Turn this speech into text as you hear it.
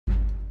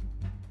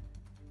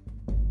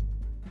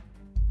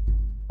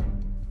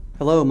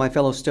Hello, my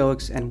fellow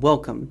Stoics, and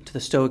welcome to the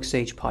Stoic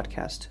Sage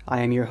podcast.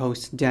 I am your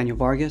host, Daniel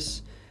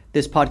Vargas.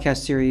 This podcast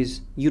series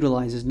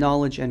utilizes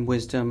knowledge and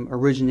wisdom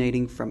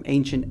originating from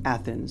ancient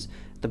Athens,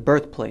 the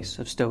birthplace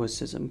of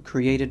Stoicism,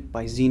 created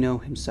by Zeno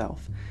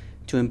himself,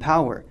 to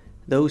empower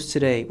those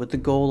today with the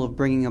goal of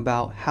bringing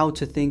about how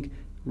to think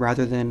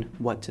rather than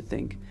what to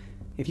think.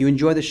 If you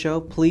enjoy the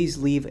show, please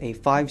leave a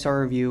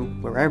 5-star review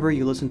wherever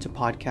you listen to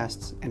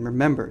podcasts, and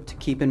remember to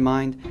keep in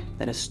mind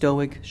that a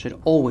Stoic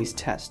should always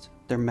test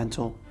their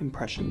mental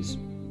impressions.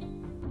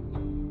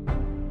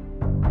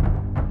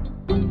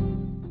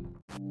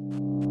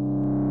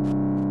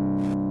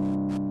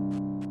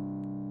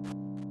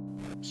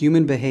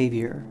 Human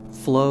behavior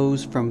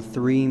flows from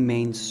 3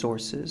 main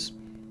sources: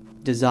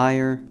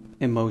 desire,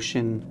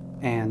 emotion,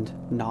 and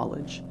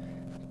knowledge.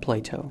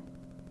 Plato.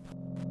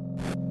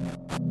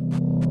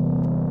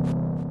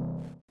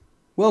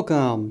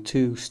 Welcome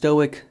to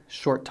Stoic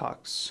Short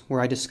Talks,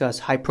 where I discuss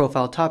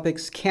high-profile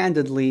topics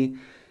candidly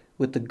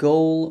with the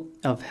goal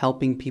of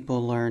helping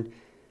people learn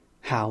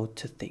how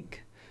to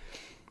think.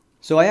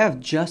 So I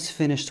have just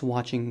finished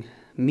watching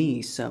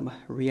some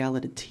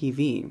reality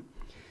TV,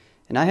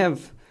 and I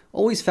have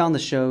always found the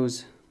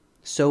shows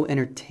so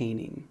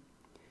entertaining,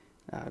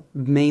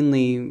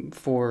 mainly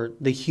for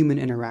the human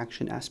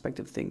interaction aspect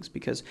of things,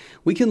 because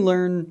we can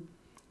learn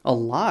a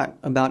lot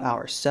about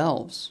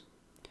ourselves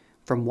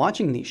from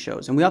watching these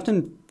shows, and we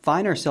often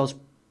find ourselves,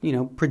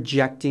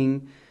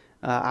 projecting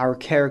our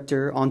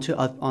character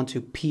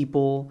onto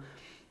people,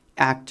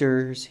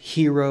 actors,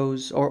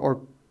 heroes,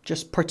 or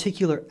just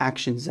particular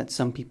actions that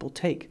some people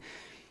take.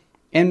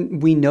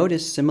 And we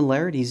notice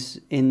similarities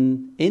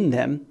in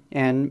them,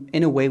 and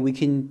in a way we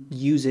can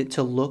use it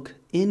to look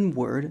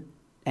inward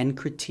and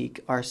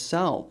critique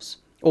ourselves,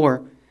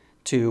 or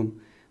to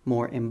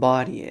more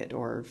embody it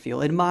or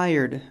feel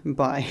admired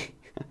by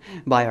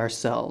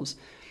ourselves.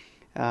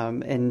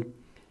 And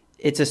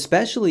it's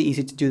especially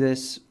easy to do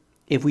this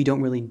if we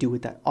don't really do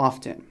it that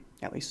often.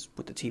 At least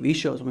with the TV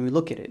shows, when we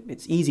look at it,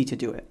 it's easy to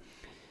do it,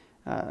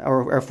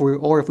 or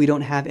if we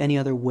don't have any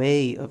other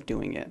way of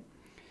doing it.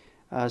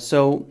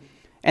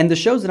 And the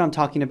shows that I'm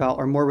talking about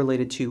are more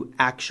related to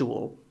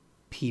actual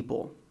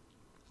people,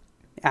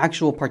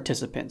 actual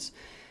participants,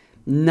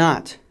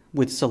 not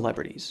with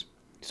celebrities.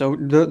 So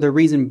the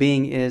reason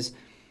being is,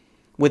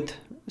 with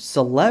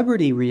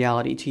celebrity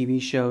reality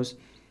TV shows,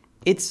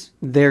 it's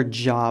their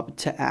job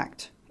to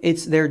act.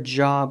 It's their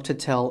job to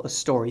tell a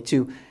story,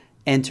 to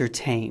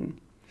entertain.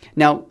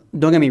 Now,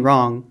 don't get me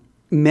wrong,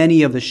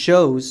 many of the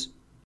shows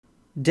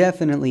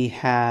definitely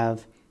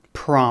have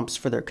prompts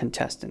for their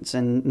contestants.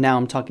 And now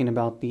I'm talking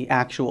about the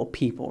actual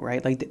people,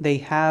 right? Like, they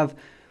have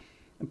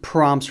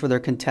prompts for their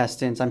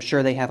contestants. I'm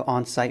sure they have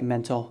on-site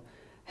mental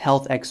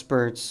health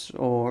experts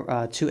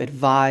or to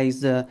advise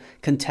the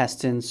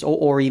contestants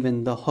or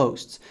even the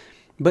hosts.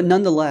 But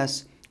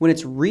nonetheless, when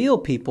it's real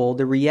people,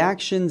 the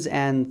reactions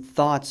and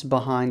thoughts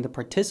behind the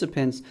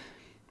participants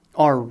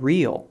are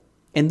real.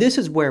 And this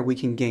is where we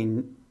can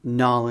gain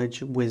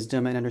knowledge,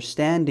 wisdom, and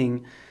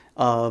understanding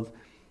of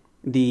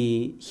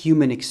the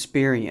human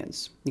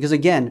experience. Because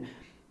again,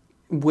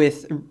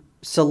 with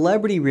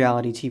celebrity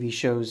reality TV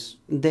shows,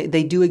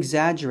 they do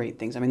exaggerate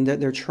things. I mean,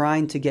 they're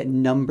trying to get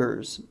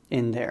numbers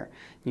in there,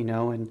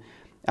 and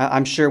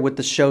I'm sure with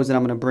the shows that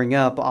I'm going to bring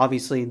up,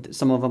 obviously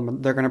some of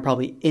them, they're going to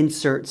probably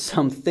insert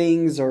some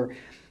things or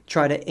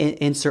try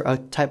to insert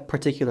a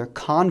particular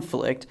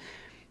conflict,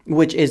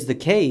 which is the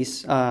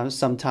case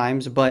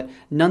sometimes, but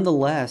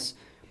nonetheless,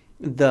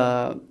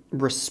 the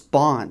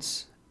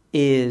response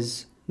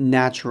is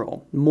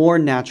natural, more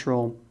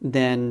natural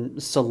than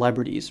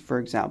celebrities, for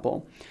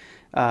example.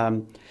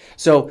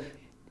 So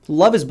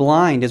Love is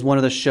Blind is one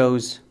of the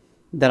shows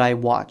that I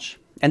watch.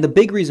 And the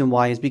big reason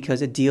why is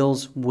because it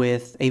deals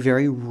with a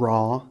very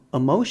raw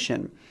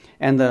emotion,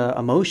 and the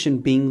emotion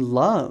being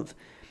love.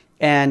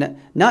 And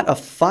not a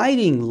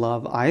fighting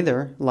love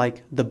either,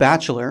 like The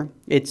Bachelor.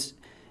 It's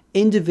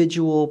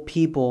individual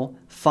people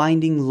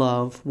finding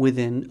love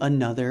within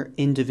another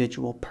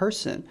individual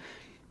person.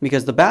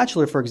 Because The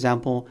Bachelor, for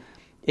example,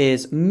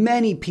 is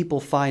many people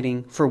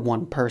fighting for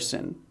one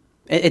person.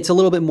 It's a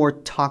little bit more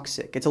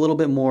toxic. It's a little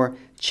bit more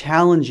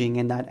challenging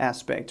in that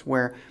aspect,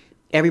 where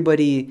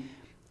everybody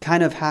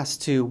kind of has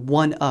to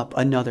one-up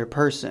another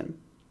person.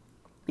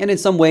 And in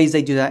some ways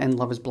they do that in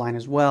Love is Blind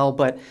as well,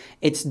 but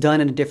it's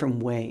done in a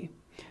different way,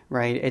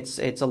 right? It's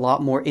a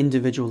lot more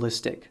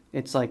individualistic.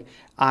 It's like,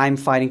 I'm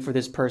fighting for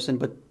this person,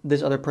 but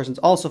this other person's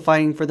also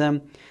fighting for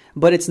them.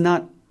 But it's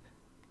not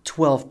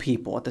 12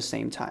 people at the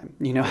same time,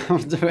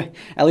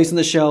 At least in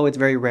the show, it's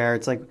very rare.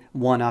 It's like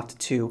 1 off to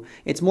 2.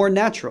 It's more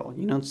natural,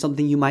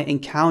 something you might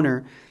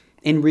encounter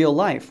in real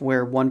life,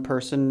 where one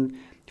person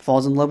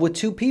falls in love with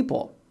 2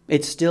 people.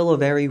 It's still a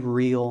very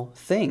real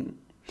thing.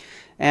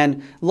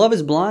 And Love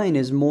is Blind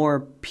is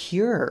more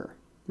pure,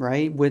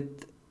 right?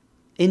 With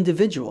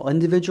individual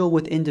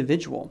with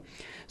individual.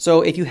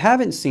 So if you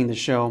haven't seen the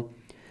show,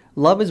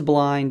 Love is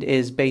Blind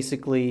is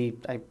basically,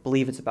 I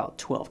believe it's about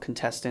 12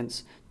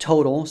 contestants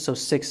total, so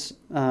 6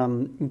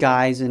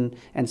 guys and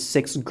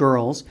 6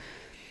 girls.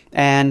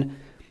 And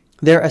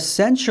they're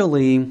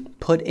essentially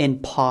put in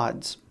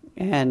pods,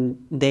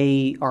 and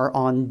they are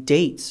on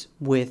dates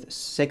with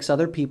 6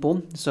 other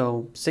people.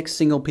 So 6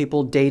 single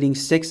people dating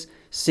 6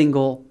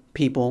 single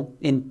people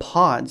in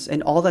pods,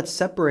 and all that's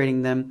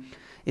separating them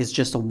is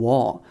just a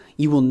wall.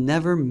 You will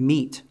never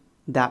meet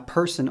that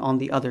person on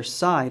the other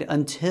side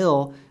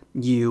until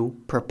you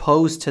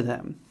propose to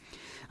them.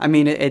 I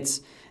mean,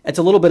 it's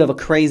a little bit of a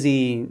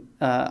crazy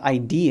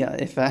idea,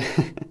 if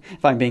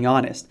I'm being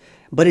honest,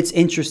 but it's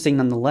interesting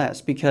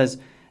nonetheless, because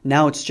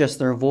now it's just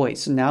their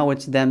voice. Now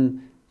it's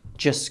them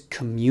just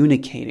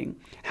communicating.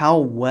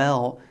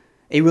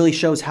 It really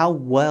shows how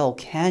well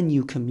can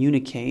you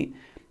communicate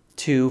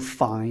to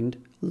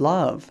find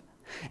love.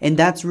 And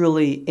that's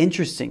really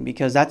interesting,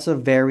 because that's a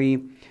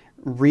very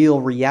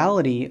real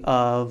reality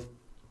of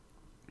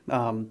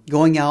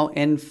going out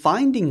and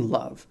finding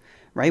love,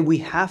 right? We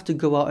have to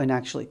go out and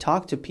actually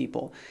talk to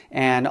people.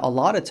 And a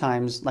lot of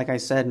times, like I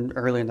said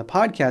earlier in the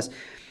podcast,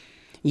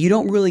 you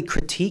don't really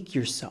critique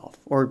yourself,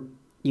 or,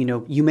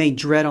 you may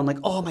dread on like,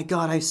 oh my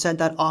God, I said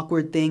that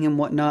awkward thing and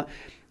whatnot.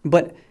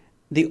 But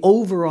the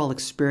overall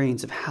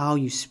experience of how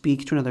you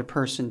speak to another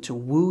person to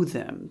woo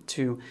them,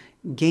 to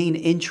gain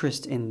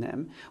interest in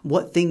them,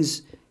 what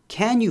things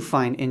can you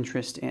find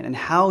interest in, and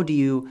how do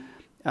you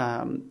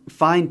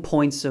find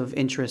points of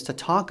interest to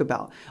talk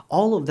about?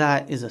 All of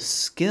that is a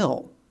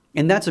skill,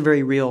 and that's a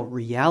very real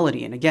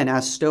reality. And again,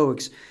 as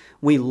Stoics,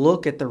 we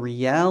look at the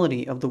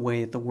reality of the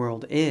way that the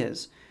world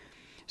is.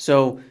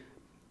 So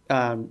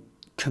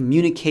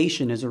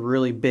communication is a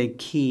really big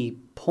key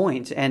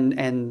point,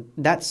 and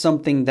that's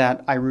something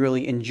that I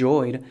really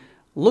enjoyed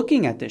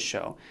looking at this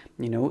show.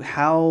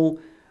 How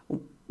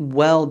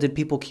well did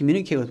people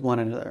communicate with one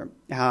another,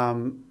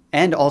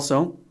 and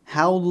also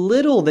how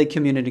little they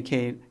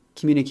communicated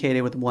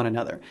with one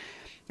another.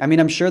 I mean,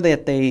 I'm sure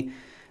that they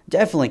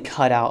definitely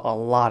cut out a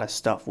lot of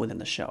stuff within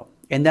the show,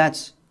 and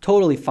that's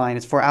totally fine.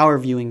 It's for our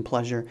viewing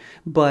pleasure.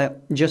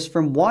 But just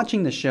from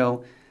watching the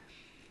show,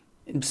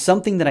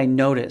 something that I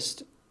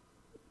noticed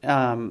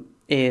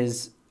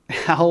is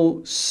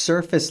how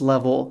surface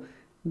level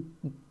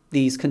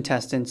these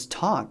contestants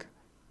talk.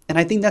 And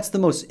I think that's the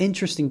most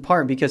interesting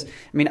part, because,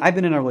 I've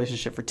been in a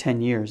relationship for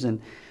 10 years,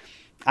 and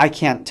I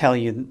can't tell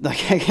you, I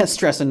can't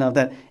stress enough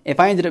that if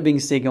I ended up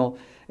being single,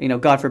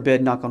 God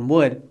forbid, knock on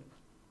wood,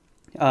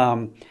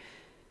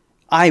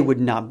 I would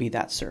not be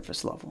that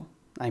surface level.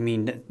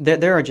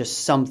 There are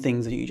just some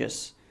things that you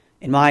just,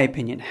 in my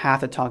opinion, have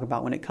to talk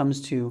about when it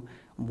comes to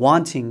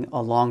wanting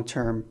a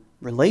long-term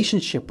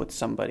relationship with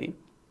somebody.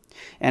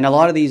 And a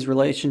lot of these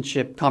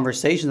relationship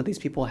conversations that these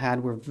people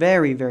had were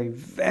very, very,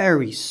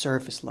 very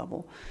surface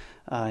level.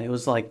 It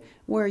was like,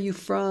 where are you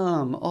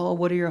from? Oh,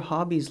 what are your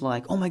hobbies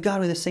like? Oh my God,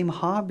 we have the same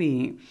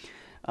hobby.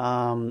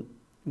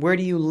 Where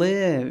do you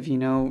live?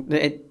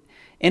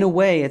 In a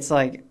way, it's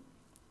like,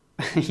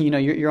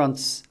 you're on,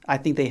 I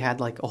think they had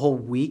like a whole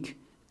week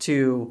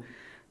to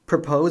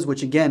propose,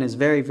 which again is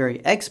very,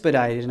 very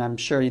expedited, and I'm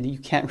sure you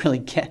can't really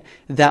get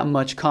that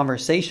much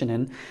conversation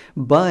in.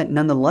 But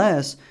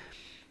nonetheless,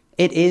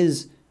 it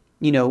is,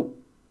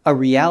 a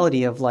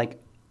reality of like,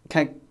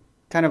 kind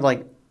of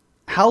like,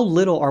 how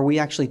little are we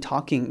actually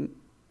talking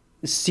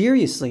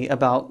seriously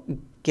about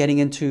getting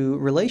into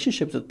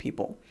relationships with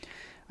people?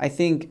 I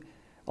think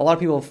a lot of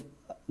people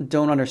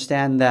don't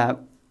understand that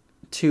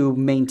to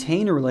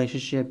maintain a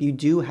relationship, you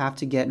do have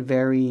to get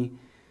very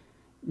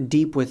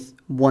deep with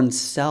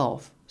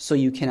oneself so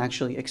you can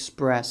actually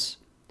express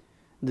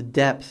the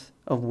depth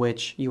of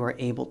which you are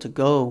able to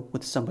go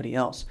with somebody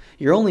else.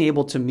 You're only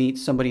able to meet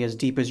somebody as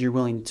deep as you're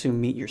willing to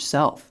meet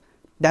yourself.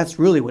 That's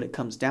really what it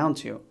comes down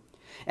to.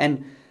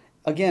 And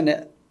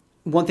again,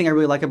 one thing I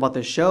really like about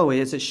this show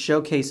is it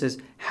showcases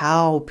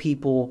how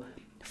people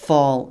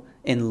fall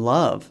in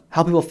love,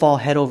 how people fall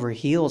head over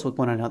heels with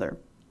one another.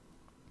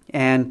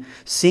 And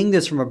seeing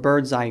this from a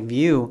bird's eye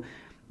view,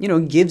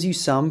 gives you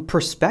some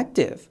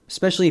perspective,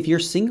 especially if you're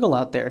single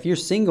out there. If you're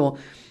single,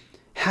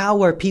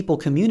 how are people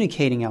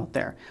communicating out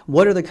there?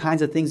 What are the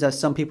kinds of things that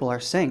some people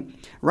are saying?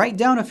 Write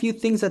down a few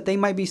things that they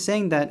might be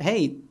saying that,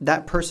 hey,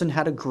 that person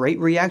had a great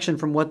reaction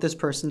from what this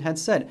person had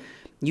said.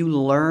 You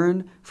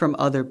learn from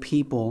other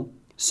people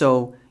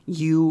so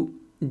you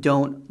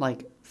don't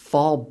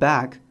fall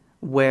back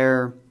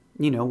where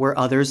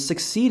others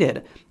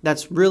succeeded.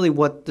 That's really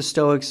what the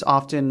Stoics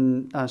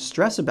often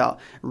stress about.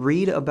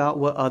 Read about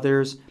what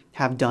others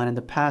have done in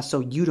the past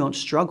so you don't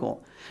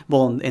struggle.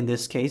 Well, in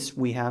this case,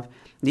 we have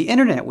the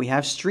internet, we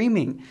have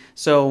streaming.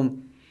 So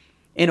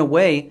in a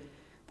way,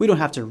 we don't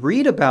have to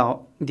read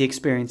about the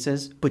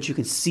experiences, but you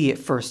can see it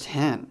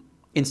firsthand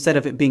instead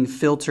of it being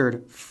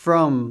filtered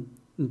from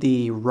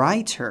the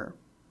writer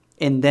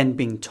and then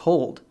being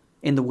told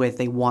in the way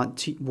they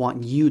want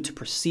you to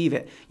perceive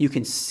it. You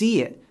can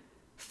see it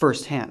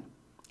firsthand.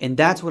 And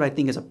that's what I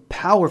think is a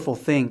powerful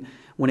thing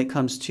when it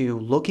comes to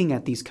looking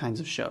at these kinds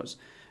of shows.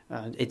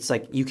 It's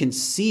like you can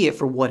see it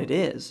for what it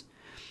is.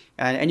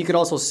 And you could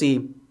also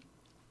see,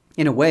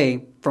 in a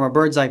way, from a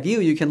bird's eye view,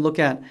 you can look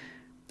at,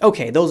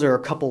 okay, those are a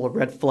couple of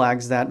red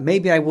flags that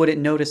maybe I wouldn't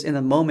notice in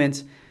the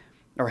moment,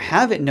 or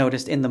haven't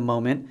noticed in the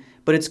moment,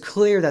 but it's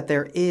clear that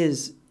there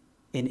is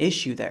an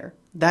issue there.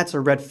 That's a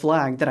red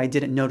flag that I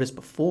didn't notice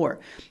before.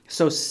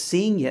 So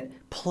seeing it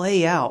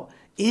play out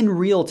in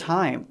real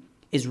time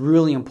is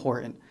really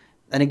important.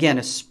 And again,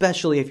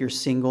 especially if you're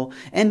single.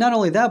 And not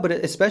only that, but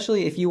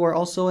especially if you are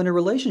also in a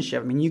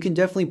relationship. I mean, you can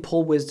definitely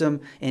pull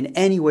wisdom in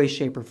any way,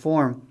 shape, or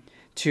form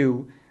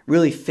to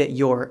really fit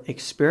your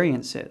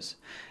experiences.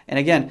 And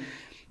again,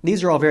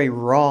 these are all very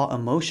raw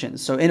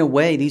emotions. So in a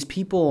way, these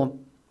people,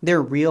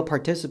 they're real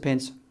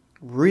participants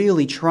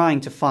really trying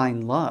to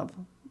find love.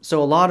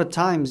 So a lot of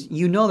times,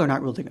 they're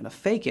not really going to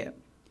fake it.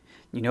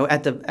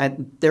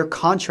 They're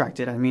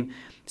contracted. I mean,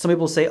 some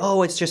people say,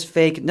 oh, it's just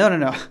fake.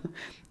 No.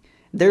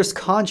 There's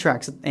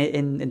contracts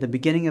in the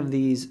beginning of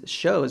these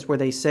shows where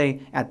they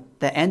say at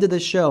the end of the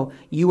show,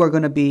 you are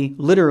going to be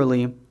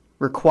literally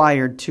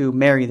required to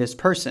marry this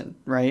person,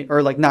 right?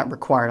 Or like not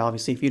required,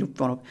 obviously. If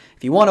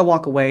you want to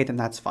walk away, then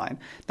that's fine.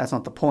 That's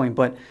not the point.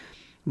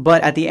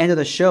 But at the end of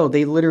the show,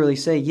 they literally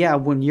say, yeah,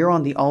 when you're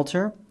on the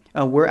altar,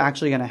 we're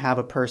actually going to have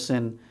a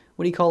person,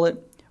 what do you call it?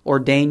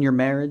 Ordain your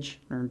marriage,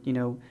 or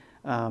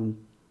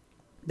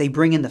they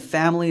bring in the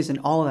families and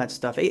all of that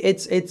stuff.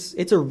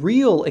 It's a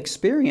real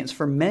experience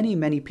for many,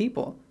 many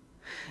people.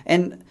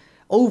 And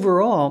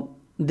overall,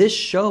 this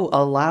show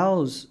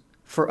allows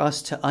for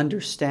us to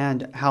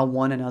understand how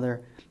one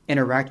another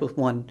interact with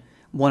one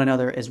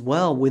another as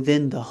well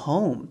within the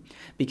home.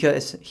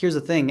 Because here's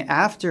the thing,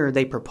 after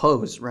they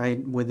propose,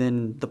 right,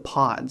 within the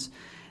pods,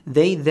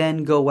 they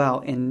then go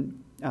out and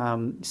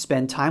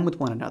spend time with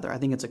one another. I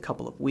think it's a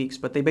couple of weeks,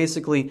 but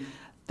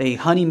they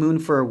honeymoon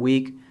for a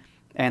week,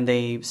 and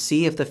they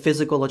see if the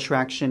physical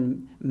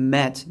attraction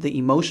met the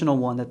emotional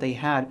one that they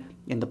had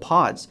in the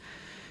pods.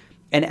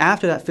 And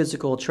after that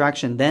physical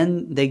attraction,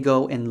 then they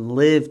go and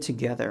live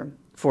together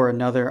for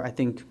another, I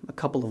think, a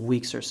couple of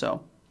weeks or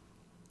so.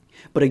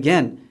 But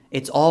again,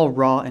 it's all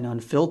raw and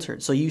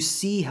unfiltered. So you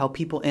see how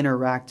people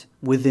interact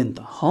within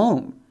the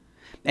home.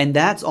 And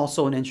that's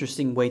also an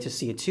interesting way to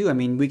see it too. I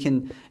mean, we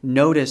can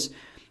notice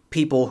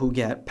people who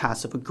get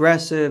passive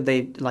aggressive.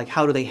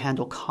 How do they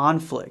handle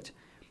conflict?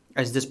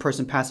 Is this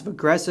person passive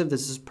aggressive?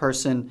 Does this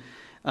person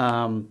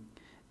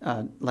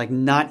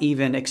not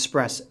even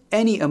express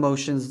any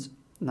emotions?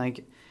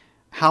 Like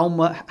how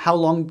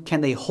long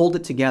can they hold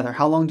it together?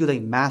 How long do they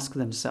mask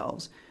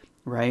themselves?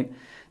 Right?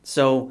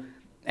 So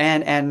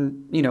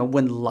and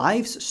when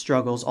life's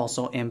struggles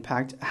also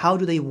impact, how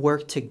do they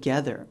work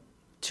together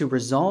to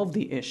resolve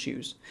the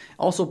issues?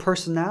 Also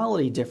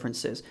personality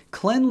differences,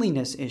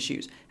 cleanliness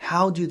issues.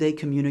 How do they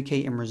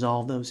communicate and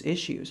resolve those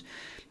issues?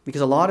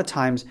 Because a lot of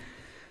times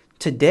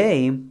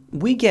today,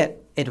 we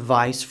get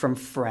advice from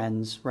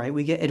friends, right?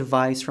 We get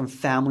advice from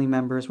family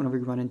members whenever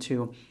we run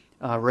into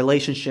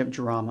relationship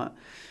drama.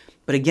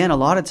 But again, a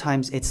lot of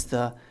times it's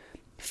the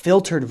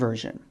filtered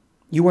version.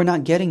 You are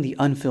not getting the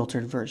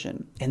unfiltered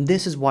version. And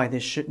this is why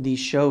these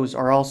shows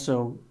are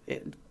also,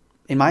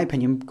 in my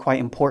opinion, quite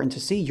important to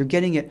see. You're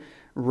getting it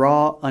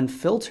raw,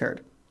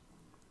 unfiltered.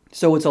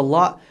 So it's a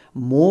lot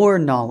more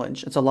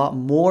knowledge. It's a lot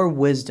more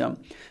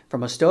wisdom.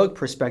 From a Stoic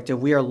perspective,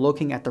 we are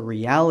looking at the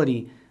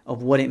reality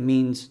of what it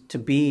means to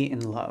be in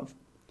love.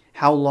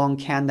 How long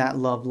can that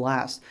love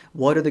last?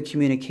 What are the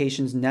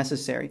communications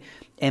necessary?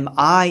 Am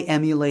I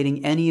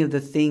emulating any of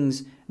the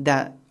things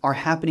that are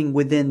happening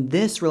within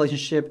this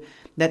relationship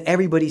that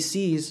everybody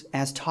sees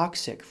as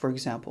toxic, for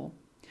example?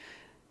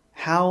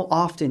 How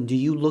often do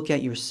you look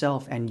at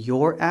yourself and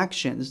your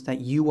actions that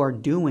you are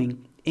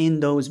doing in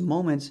those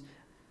moments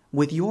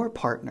with your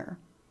partner,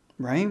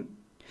 right?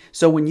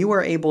 So when you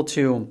are able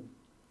to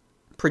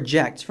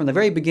project from the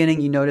very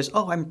beginning, you notice,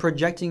 oh, I'm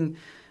projecting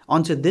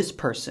onto this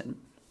person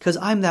because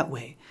I'm that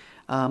way.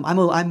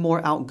 I'm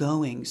more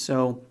outgoing,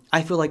 so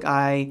I feel like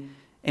I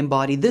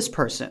embody this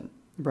person,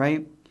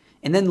 right?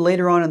 And then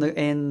later on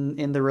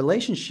in the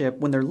relationship,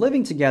 when they're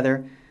living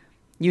together,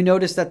 you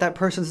notice that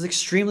person is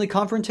extremely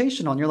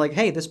confrontational, and you're like,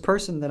 hey, this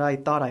person that I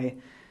thought I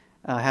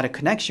had a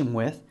connection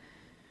with,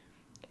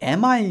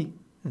 am I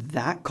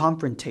that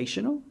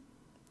confrontational?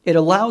 It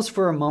allows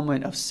for a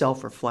moment of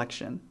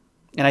self-reflection.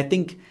 And I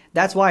think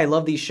that's why I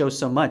love these shows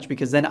so much,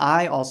 because then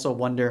I also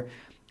wonder,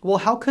 well,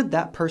 how could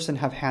that person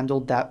have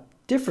handled that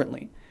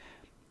differently?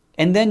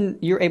 And then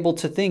you're able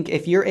to think,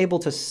 if you're able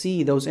to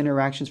see those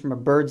interactions from a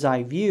bird's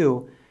eye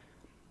view,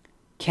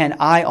 can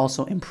I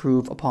also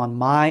improve upon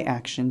my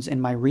actions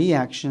and my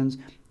reactions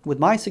with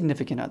my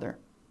significant other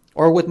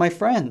or with my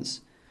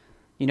friends?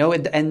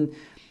 And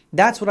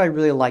that's what I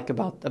really like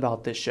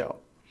about this show.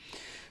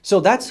 So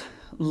that's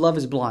Love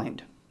is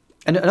Blind.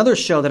 And another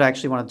show that I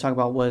actually wanted to talk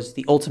about was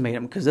The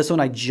Ultimatum, because this one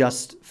I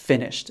just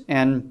finished.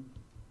 And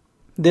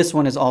this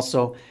one is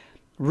also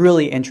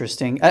really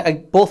interesting.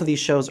 Both of these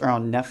shows are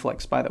on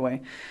Netflix, by the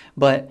way.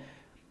 But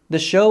the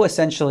show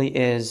essentially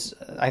is,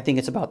 I think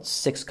it's about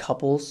 6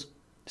 couples.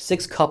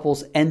 6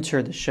 couples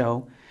enter the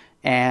show,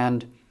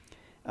 and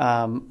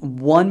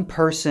one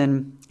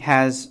person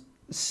has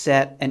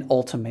set an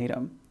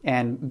ultimatum.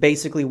 And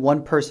basically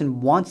one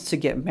person wants to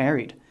get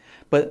married,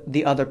 but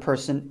the other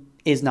person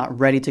is not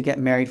ready to get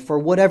married for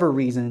whatever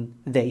reason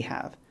they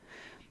have.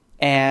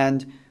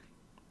 And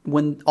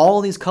when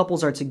all these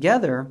couples are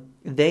together,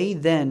 they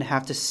then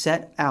have to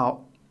set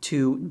out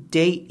to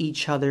date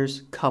each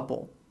other's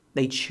couple.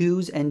 They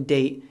choose and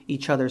date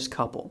each other's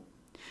couple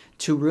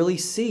to really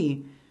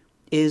see,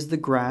 is the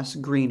grass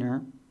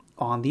greener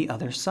on the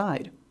other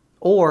side?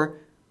 Or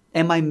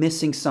am I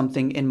missing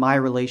something in my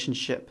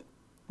relationship,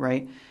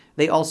 right?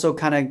 They also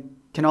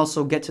can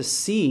also get to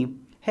see,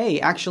 hey,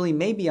 actually,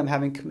 maybe I'm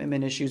having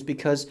commitment issues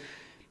because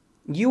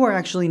you are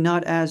actually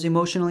not as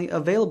emotionally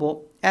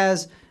available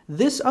as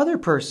this other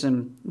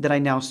person that I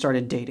now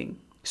started dating.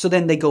 So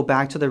then they go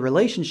back to the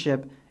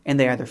relationship and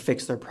they either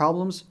fix their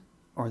problems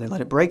or they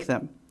let it break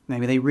them.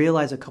 Maybe they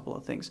realize a couple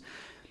of things.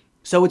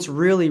 So it's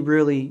really,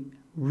 really,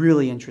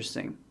 really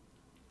interesting.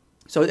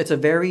 So it's a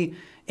very,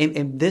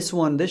 in this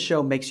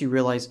show makes you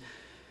realize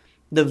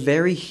the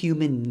very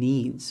human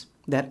needs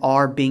that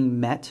are being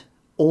met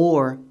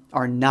or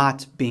are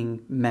not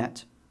being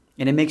met.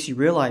 And it makes you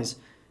realize,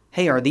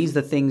 hey, are these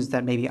the things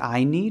that maybe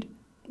I need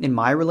in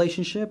my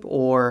relationship?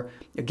 Or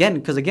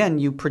because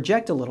you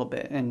project a little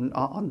bit and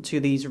onto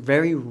these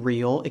very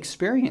real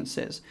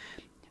experiences.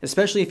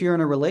 Especially if you're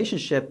in a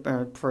relationship,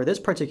 for this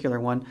particular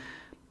one,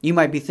 you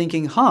might be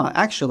thinking,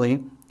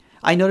 actually,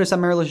 I noticed that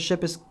my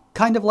relationship is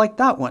kind of like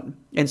that one.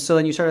 And so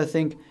then you start to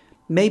think,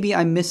 maybe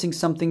I'm missing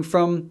something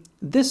from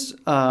this,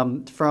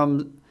 maybe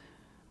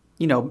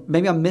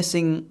I'm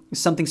missing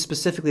something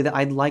specifically that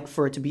I'd like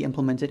for it to be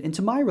implemented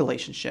into my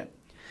relationship.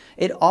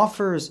 It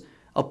offers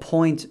a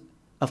point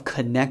of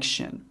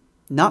connection,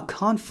 not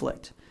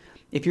conflict.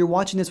 If you're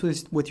watching this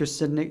with your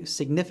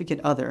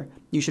significant other,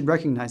 you should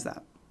recognize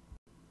that.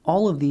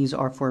 All of these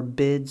are for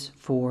bids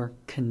for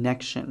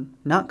connection,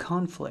 not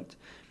conflict.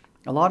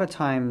 A lot of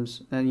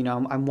times,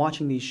 I'm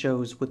watching these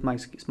shows with my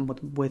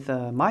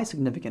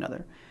significant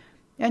other,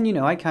 and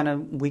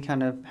we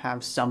kind of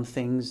have some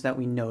things that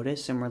we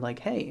notice, and we're like,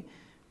 hey,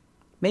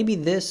 maybe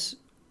this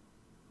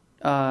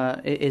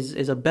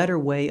is a better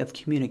way of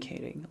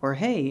communicating, or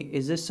hey,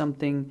 is this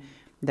something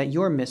that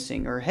you're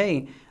missing, or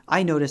hey,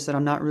 I noticed that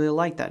I'm not really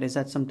like that. Is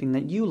that something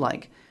that you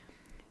like?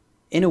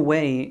 In a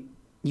way,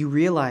 you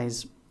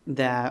realize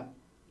that,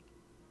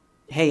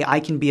 hey, I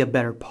can be a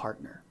better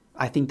partner.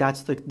 I think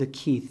that's the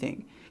key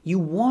thing. You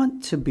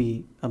want to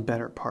be a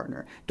better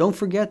partner. Don't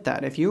forget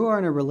that. If you are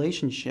in a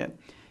relationship,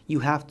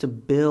 you have to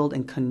build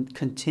and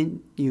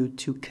continue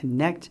to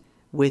connect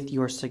with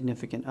your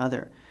significant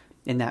other.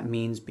 And that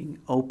means being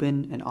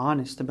open and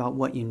honest about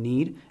what you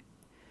need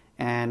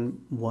and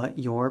what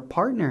your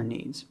partner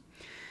needs.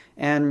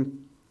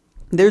 And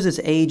there's this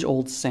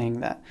age-old saying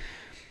that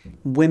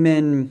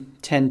women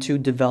tend to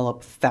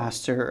develop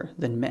faster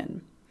than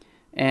men.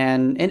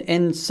 And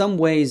in some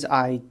ways,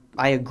 I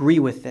agree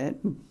with it,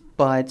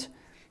 but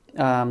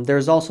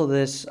there's also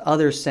this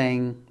other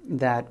saying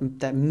that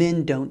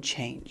men don't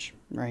change,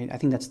 right? I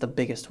think that's the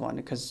biggest one,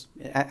 because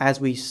as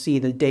we see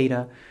the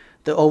data,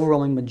 the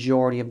overwhelming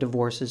majority of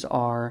divorces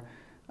are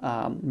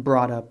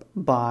brought up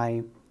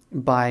by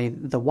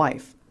the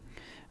wife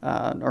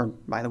or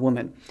by the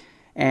woman.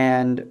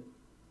 And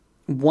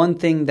one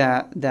thing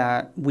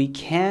that we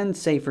can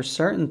say for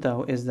certain,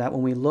 though, is that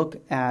when we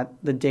look at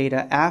the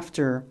data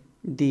after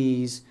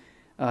these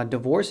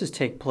divorces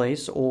take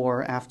place,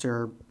 or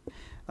after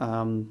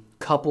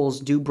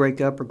couples do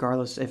break up,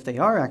 regardless if they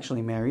are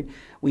actually married,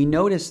 we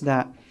notice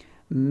that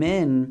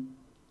men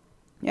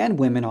and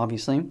women,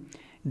 obviously,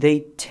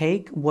 they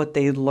take what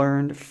they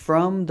learned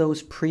from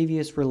those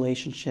previous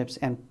relationships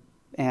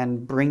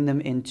and bring them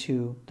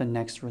into the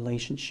next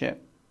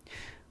relationship.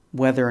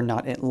 Whether or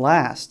not it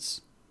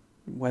lasts,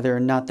 whether or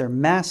not they're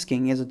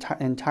masking, is an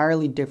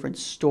entirely different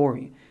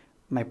story.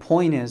 My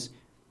point is,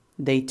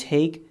 they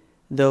take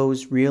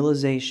those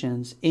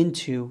realizations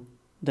into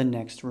the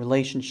next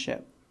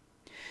relationship.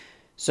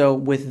 So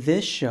with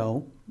this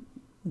show,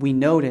 we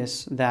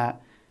notice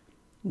that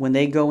when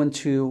they go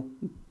into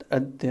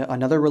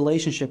another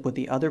relationship with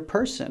the other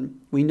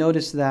person, we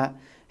notice that,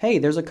 hey,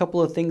 there's a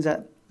couple of things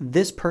that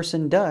this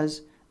person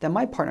does that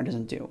my partner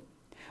doesn't do.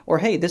 Or,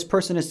 hey, this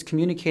person is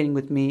communicating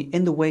with me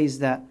in the ways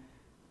that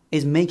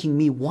is making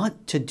me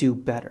want to do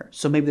better.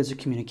 So maybe there's a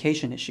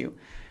communication issue.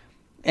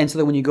 And so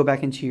that when you go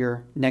back into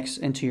your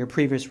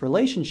previous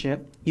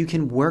relationship, you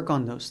can work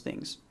on those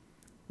things,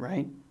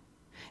 right?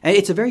 And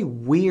it's a very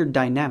weird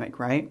dynamic,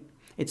 right?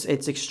 It's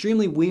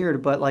extremely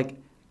weird, but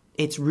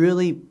it's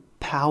really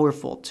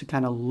powerful to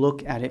kind of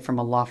look at it from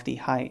a lofty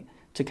height,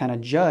 to kind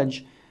of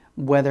judge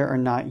whether or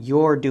not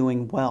you're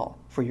doing well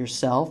for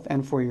yourself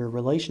and for your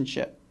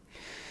relationship.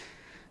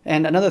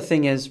 And another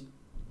thing is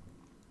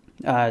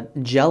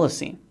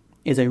jealousy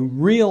is a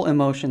real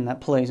emotion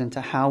that plays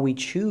into how we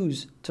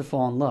choose to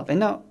fall in love. And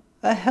now,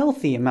 a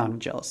healthy amount of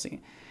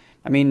jealousy.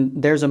 I mean,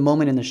 there's a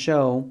moment in the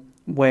show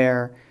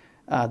where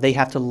they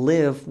have to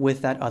live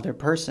with that other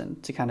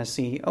person to kind of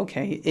see,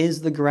 okay,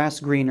 is the grass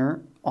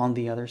greener on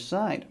the other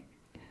side?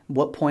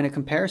 What point of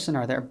comparison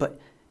are there? But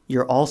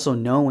you're also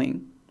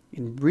knowing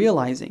and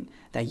realizing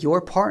that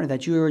your partner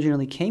that you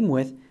originally came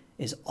with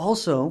is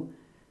also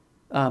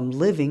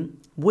living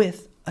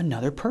with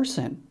another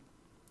person.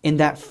 And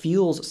that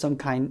fuels some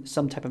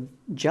type of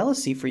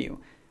jealousy for you.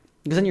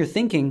 Because then you're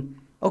thinking,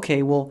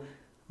 okay, well,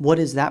 what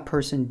is that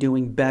person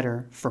doing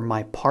better for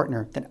my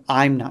partner that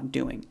I'm not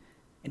doing?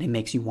 And it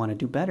makes you want to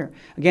do better.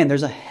 Again,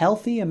 there's a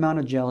healthy amount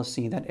of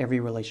jealousy that every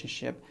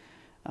relationship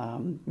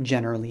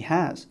generally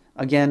has.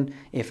 Again,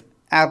 if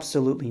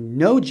absolutely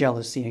no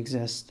jealousy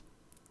exists,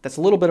 that's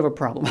a little bit of a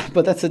problem,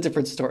 but that's a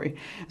different story.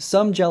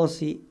 Some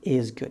jealousy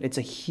is good. It's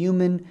a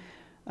human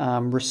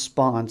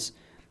response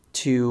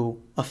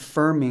to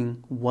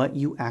affirming what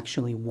you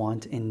actually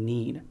want and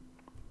need.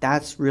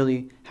 That's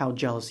really how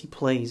jealousy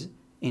plays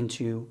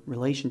into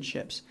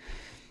relationships.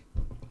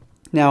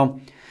 Now,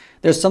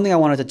 there's something I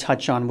wanted to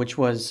touch on, which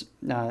was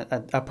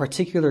a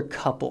particular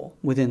couple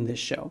within this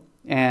show.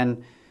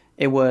 And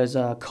it was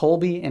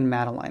Colby and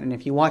Madeline. And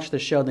if you watch the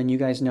show, then you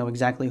guys know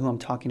exactly who I'm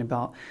talking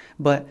about.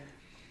 But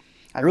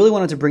I really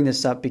wanted to bring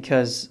this up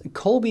because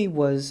Colby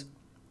was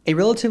a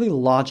relatively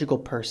logical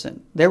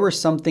person. There were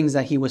some things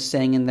that he was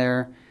saying in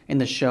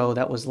the show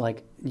that was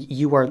like,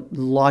 you are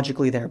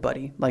logically there,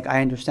 buddy. Like,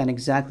 I understand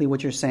exactly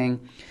what you're saying.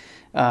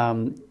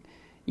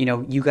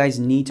 You guys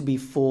need to be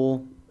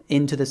full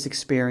into this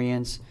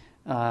experience.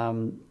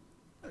 Yada,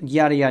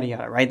 yada,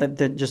 yada, right?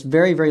 They're just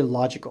very, very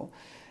logical.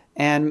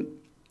 And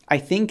I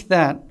think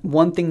that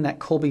one thing that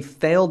Colby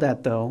failed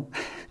at, though,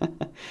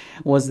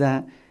 was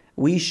that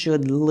we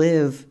should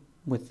live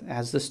with,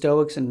 as the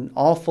Stoics and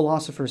all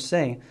philosophers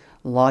say,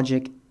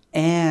 logic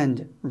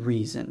and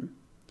reason.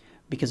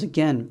 Because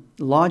again,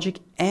 logic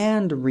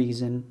and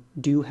reason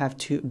do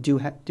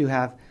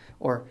have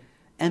or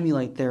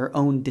emulate their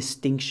own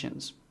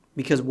distinctions.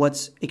 Because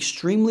what's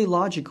extremely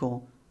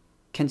logical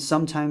can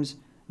sometimes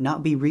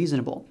not be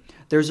reasonable.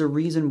 There's a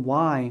reason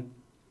why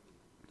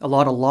a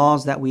lot of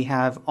laws that we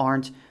have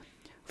aren't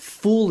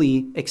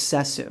fully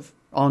excessive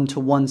onto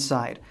one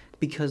side,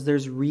 because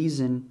there's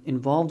reason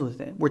involved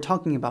with it. We're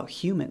talking about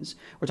humans.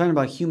 We're talking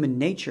about human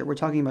nature. We're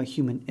talking about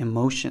human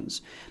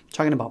emotions. We're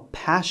talking about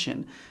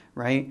passion,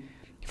 right?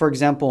 For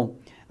example,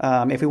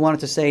 if we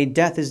wanted to say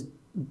death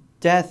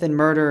and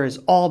murder is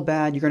all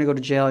bad, you're going to go to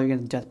jail, you're going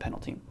to get the death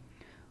penalty.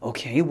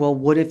 Okay, well,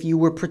 what if you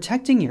were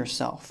protecting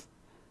yourself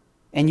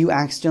and you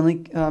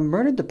accidentally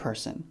murdered the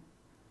person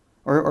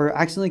or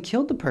accidentally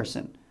killed the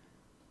person?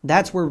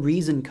 That's where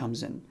reason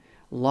comes in.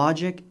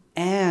 Logic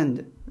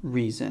and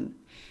reason.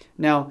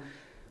 Now,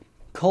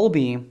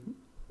 Colby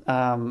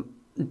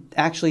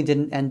actually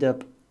didn't end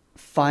up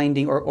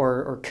finding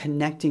or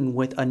connecting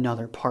with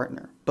another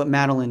partner, but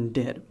Madeline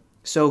did.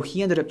 So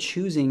he ended up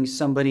choosing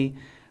somebody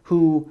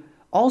who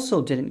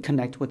also didn't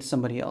connect with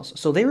somebody else.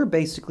 So they were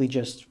basically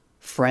just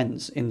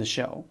friends in the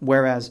show,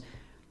 whereas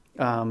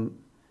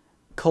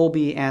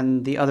Colby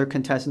and the other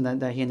contestant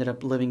that he ended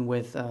up living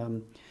with,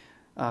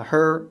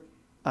 her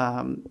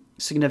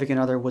significant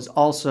other was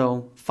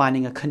also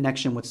finding a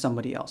connection with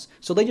somebody else.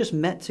 So they just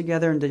met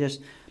together and they just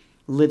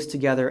lived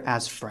together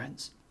as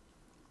friends.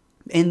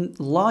 And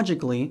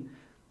logically,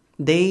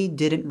 they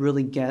didn't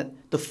really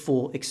get the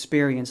full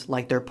experience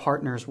like their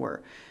partners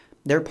were.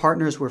 Their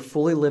partners were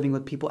fully living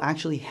with people,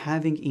 actually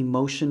having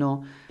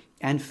emotional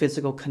and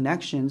physical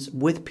connections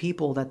with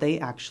people that they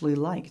actually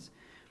liked.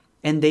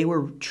 And they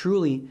were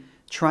truly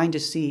trying to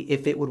see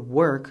if it would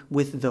work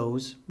with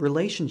those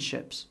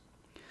relationships.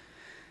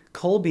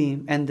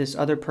 Colby and this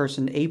other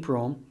person,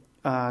 April,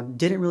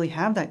 didn't really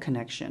have that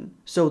connection.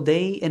 So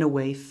they, in a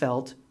way,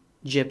 felt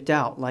gypped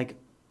out. Like,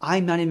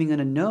 I'm not even going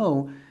to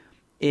know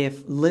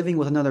if living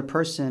with another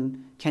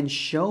person can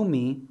show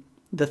me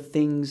the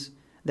things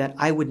that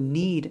I would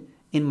need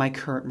in my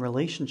current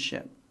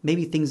relationship.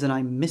 Maybe things that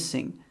I'm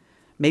missing.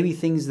 Maybe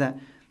things that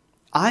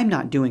I'm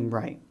not doing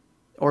right.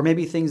 Or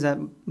maybe things that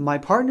my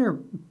partner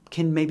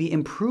can maybe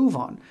improve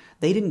on.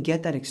 They didn't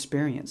get that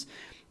experience.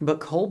 But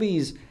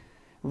Colby's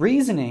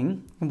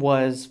reasoning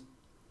was,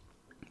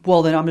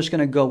 well, then I'm just going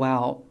to go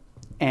out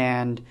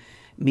and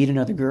meet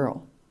another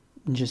girl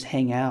and just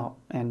hang out.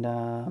 And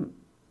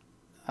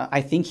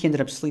I think he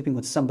ended up sleeping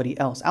with somebody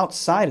else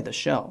outside of the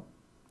show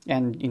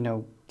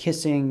and,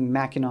 kissing,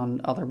 macking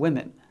on other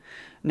women.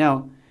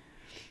 Now,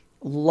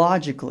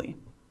 logically,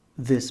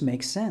 this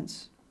makes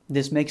sense.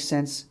 This makes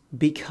sense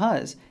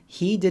because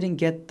he didn't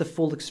get the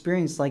full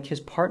experience like his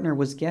partner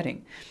was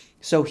getting.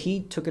 So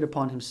he took it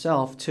upon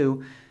himself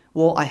to,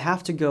 well, I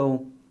have to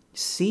go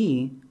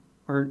see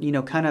or,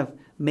 kind of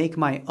make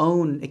my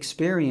own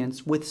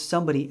experience with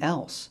somebody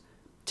else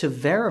to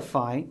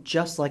verify,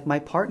 just like my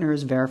partner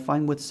is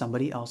verifying with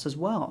somebody else as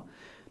well.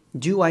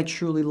 Do I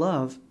truly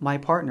love my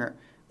partner?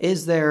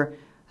 Is there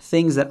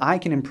things that I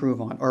can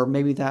improve on, or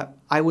maybe that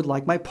I would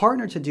like my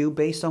partner to do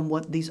based on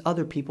what these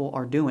other people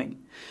are doing?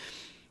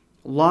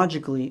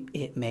 Logically,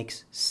 it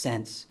makes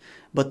sense.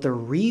 But the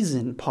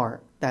reason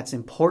part that's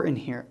important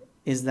here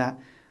is that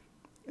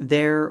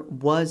there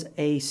was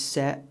a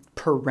set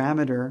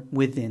parameter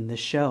within the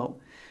show.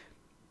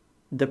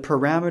 The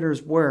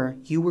parameters were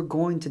you were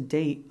going to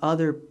date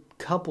other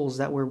couples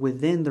that were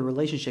within the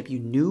relationship. You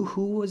knew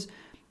who was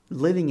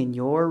living in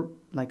your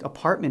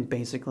apartment,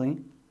 basically.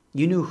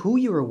 You knew who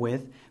you were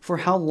with, for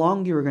how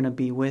long you were going to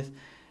be with,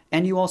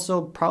 and you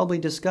also probably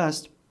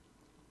discussed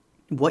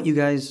what you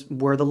guys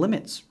were the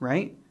limits,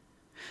 right?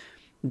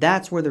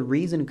 That's where the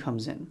reason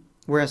comes in.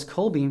 Whereas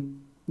Colby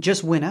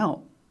just went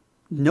out,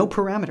 no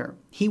parameter.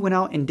 He went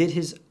out and did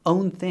his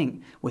own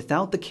thing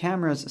without the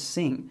cameras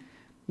seeing.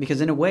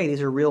 Because in a way,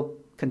 these are real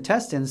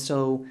contestants,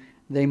 so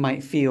they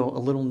might feel a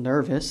little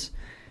nervous,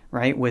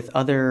 right, with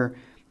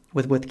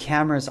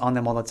cameras on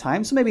them all the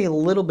time. So maybe a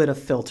little bit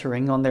of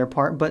filtering on their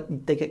part,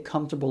 but they get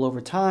comfortable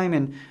over time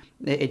and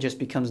it just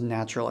becomes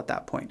natural at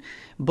that point.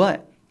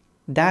 But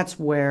that's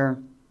where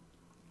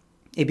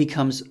it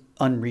becomes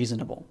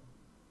unreasonable.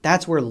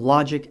 That's where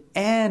logic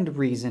and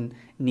reason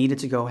needed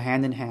to go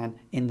hand in hand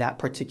in that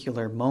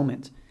particular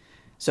moment.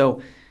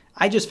 So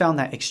I just found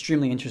that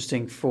extremely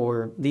interesting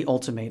for the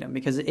ultimatum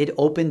because it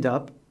opened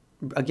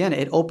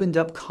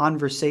up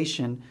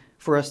conversation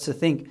for us to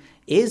think,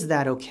 is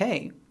that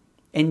okay?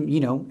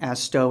 And, as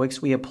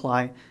Stoics, we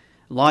apply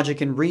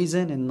logic and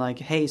reason and like,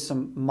 hey,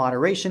 some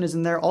moderation is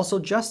in there. Also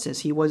justice.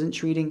 He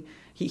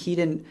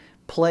didn't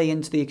play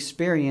into the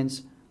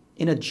experience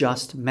in a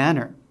just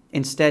manner.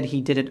 Instead,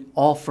 he did it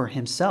all for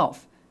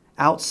himself,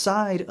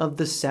 outside of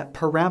the set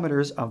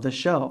parameters of the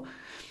show.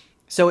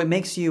 So it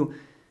makes you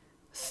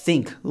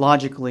think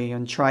logically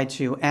and try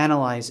to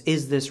analyze,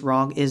 is this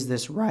wrong? Is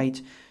this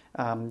right?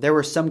 There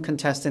were some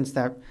contestants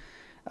that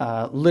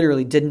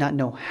literally did not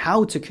know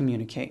how to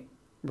communicate,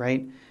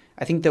 right?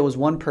 I think there was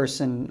one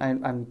person,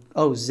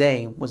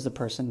 Zay was the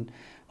person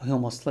who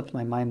almost slipped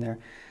my mind there.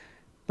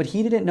 But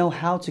he didn't know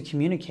how to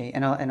communicate.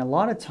 And a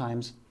lot of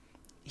times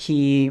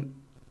he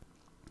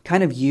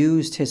kind of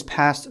used his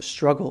past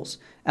struggles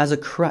as a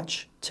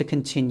crutch to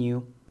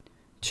continue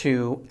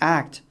to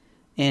act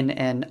in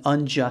an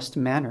unjust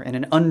manner, in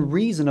an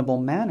unreasonable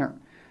manner.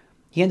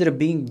 He ended up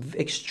being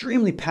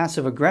extremely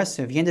passive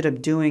aggressive. He ended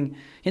up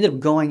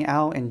going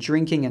out and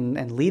drinking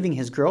and leaving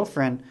his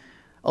girlfriend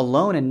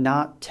alone and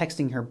not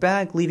texting her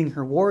back, leaving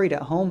her worried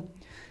at home.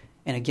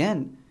 And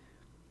again,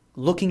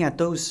 looking at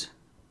those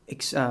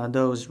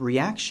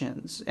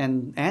reactions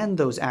and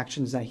those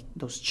actions,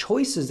 those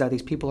choices that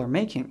these people are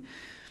making,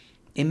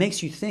 it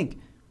makes you think,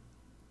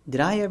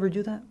 did I ever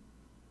do that?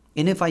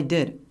 And if I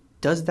did,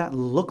 does that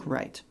look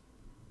right?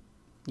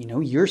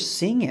 You're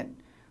seeing it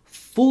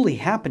fully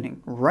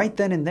happening right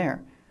then and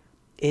there.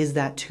 Is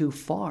that too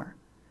far?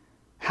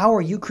 How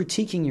are you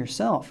critiquing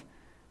yourself?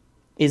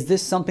 Is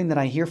this something that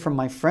I hear from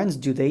my friends?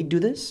 Do they do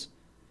this?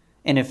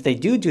 And if they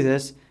do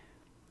this,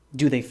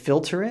 do they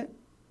filter it?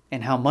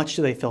 And how much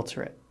do they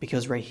filter it?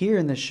 Because right here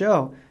in this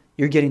show,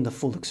 you're getting the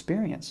full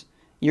experience.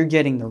 You're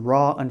getting the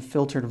raw,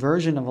 unfiltered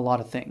version of a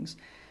lot of things.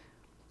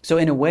 So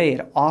in a way,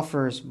 it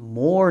offers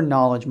more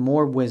knowledge,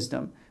 more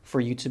wisdom for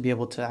you to be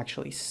able to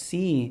actually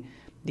see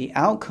the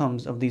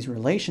outcomes of these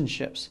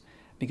relationships.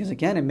 Because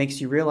again, it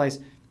makes you realize,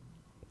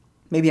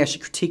 maybe I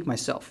should critique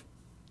myself.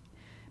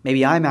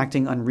 Maybe I'm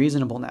acting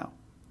unreasonable now.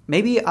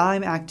 Maybe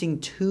I'm acting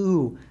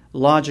too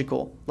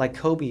logical like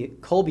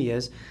Colby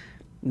is.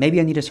 Maybe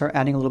I need to start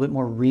adding a little bit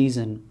more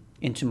reason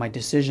into my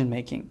decision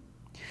making.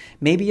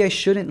 Maybe I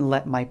shouldn't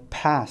let my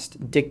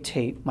past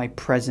dictate my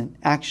present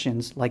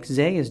actions like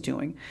Zay is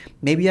doing.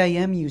 Maybe I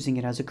am using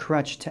it as a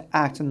crutch to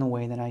act in the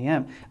way that I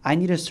am. I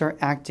need to start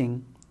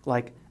acting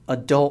like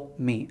adult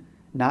me,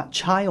 not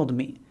child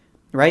me,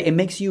 right? It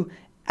makes you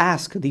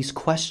ask these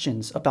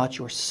questions about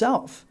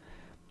yourself.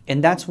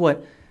 And that's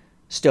what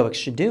Stoics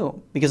should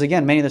do. Because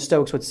again, many of the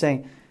Stoics would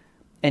say,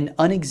 an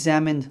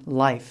unexamined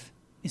life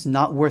is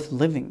not worth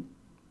living.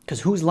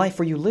 Because whose life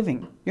are you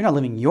living? You're not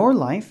living your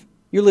life.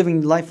 You're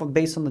living life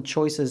based on the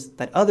choices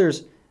that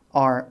others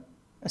are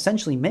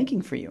essentially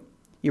making for you.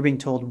 You're being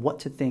told what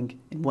to think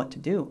and what to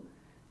do.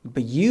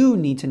 But you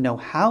need to know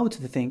how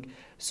to think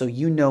so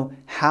you know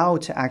how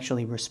to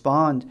actually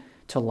respond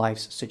to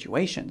life's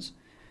situations.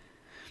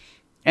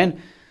 And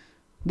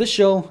this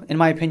show, in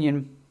my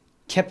opinion,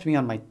 kept me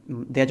on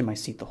the edge of my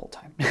seat the whole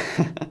time.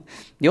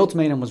 The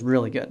ultimatum was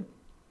really good.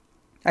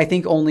 I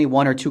think only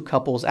one or two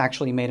couples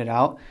actually made it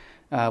out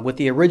with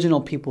the original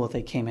people that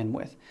they came in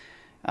with.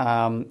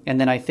 And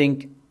then I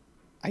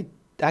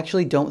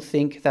actually don't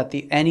think that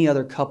any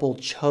other couple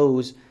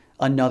chose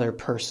another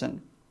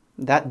person.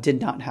 That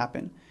did not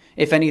happen.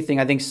 If anything,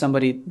 I think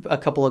a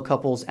couple of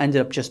couples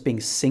ended up just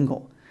being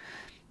single.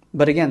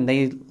 But again,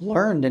 they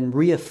learned and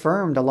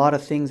reaffirmed a lot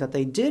of things that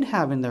they did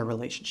have in their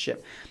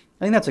relationship.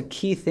 I think that's a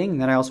key thing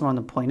that I also want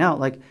to point out.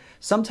 Like,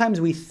 sometimes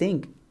we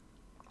think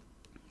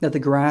that the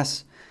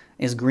grass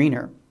is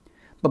greener.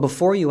 But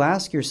before you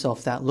ask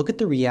yourself that, look at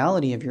the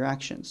reality of your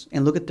actions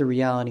and look at the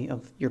reality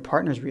of your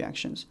partner's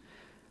reactions.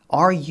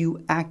 Are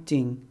you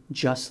acting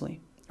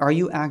justly? Are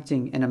you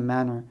acting in a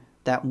manner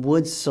that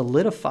would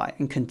solidify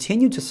and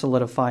continue to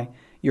solidify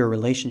your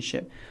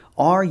relationship?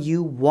 Are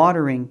you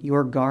watering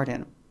your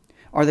garden?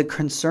 Are the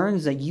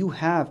concerns that you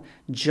have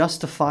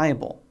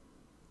justifiable,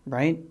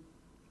 right?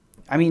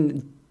 I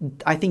mean,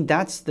 I think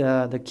that's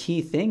the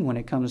key thing when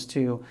it comes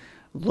to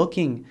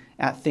looking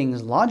at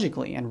things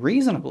logically and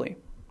reasonably.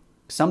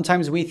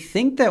 Sometimes we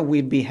think that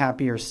we'd be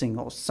happier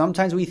singles.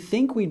 Sometimes we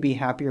think we'd be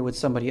happier with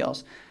somebody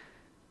else.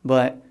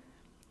 But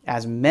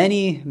as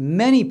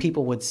many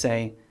people would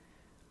say,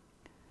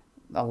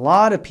 a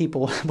lot of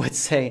people would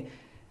say,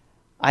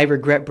 I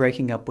regret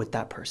breaking up with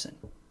that person.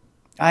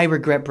 I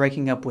regret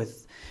breaking up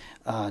with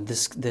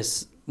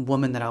this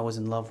woman that I was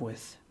in love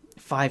with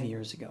 5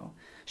 years ago.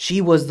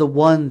 She was the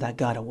one that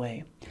got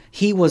away.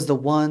 He was the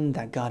one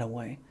that got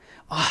away.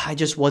 Oh, I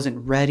just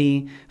wasn't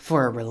ready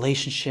for a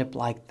relationship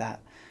like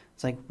that.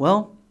 It's like,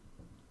 well,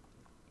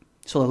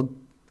 so the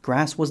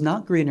grass was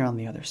not greener on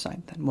the other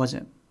side then, was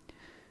it?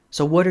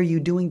 So what are you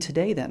doing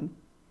today then?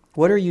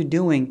 What are you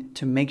doing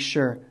to make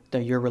sure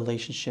that your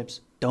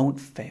relationships don't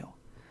fail?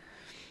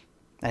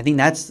 I think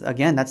that's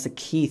the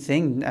key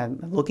thing.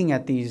 Looking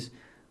at these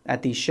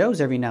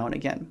shows every now and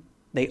again,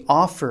 they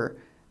offer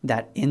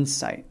that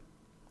insight.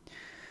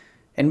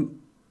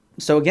 And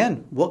so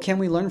again, what can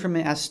we learn from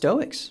it as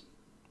Stoics?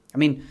 I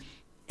mean,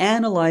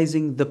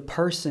 analyzing the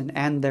person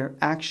and their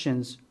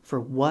actions for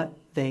what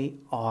they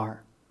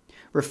are.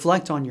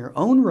 Reflect on your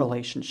own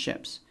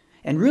relationships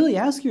and really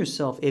ask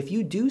yourself if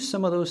you do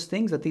some of those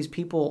things that these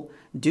people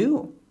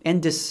do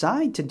and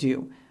decide to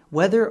do,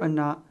 whether or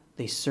not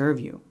they serve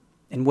you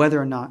and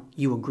whether or not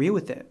you agree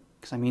with it.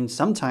 Because I mean,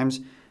 sometimes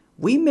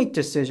we make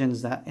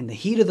decisions that in the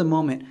heat of the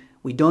moment,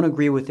 we don't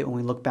agree with it when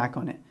we look back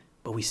on it,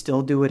 but we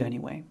still do it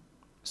anyway.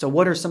 So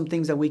what are some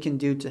things that we can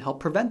do to help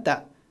prevent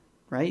that,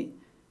 right?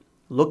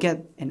 Look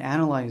at and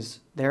analyze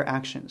their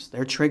actions,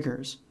 their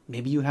triggers.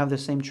 Maybe you have the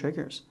same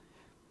triggers.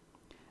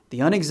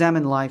 The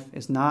unexamined life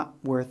is not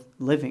worth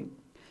living.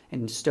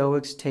 And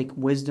Stoics take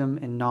wisdom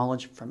and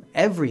knowledge from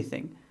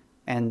everything.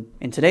 And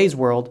in today's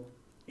world,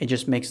 it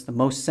just makes the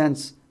most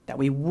sense that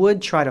we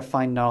would try to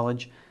find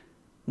knowledge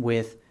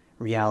with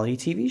reality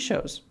TV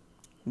shows,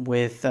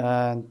 with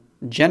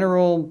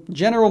general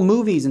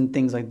movies and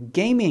things like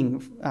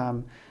gaming.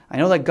 I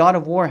know that God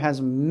of War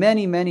has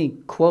many, many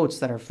quotes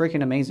that are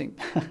freaking amazing.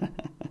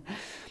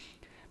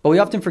 But we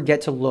often forget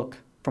to look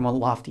from a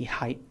lofty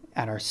height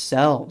at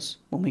ourselves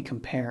when we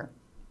compare.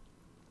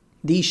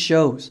 These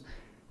shows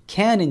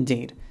can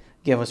indeed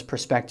give us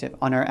perspective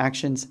on our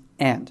actions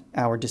and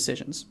our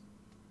decisions.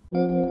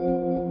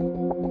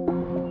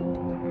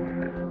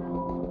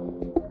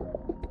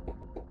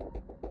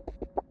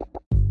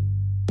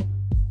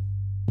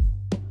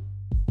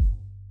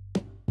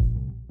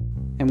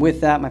 And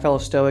with that, my fellow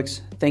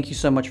Stoics, thank you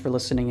so much for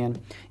listening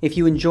in. If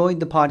you enjoyed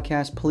the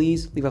podcast,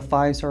 please leave a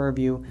 5-star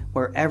review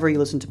wherever you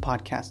listen to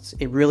podcasts.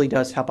 It really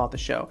does help out the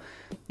show.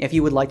 If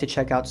you would like to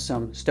check out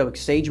some Stoic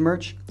Sage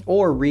merch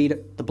or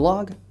read the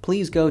blog,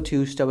 please go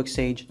to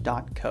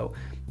stoicsage.co.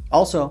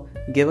 Also,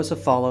 give us a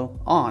follow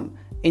on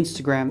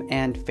Instagram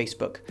and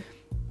Facebook.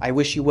 I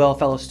wish you well,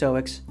 fellow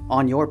Stoics,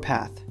 on your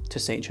path to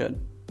sagehood.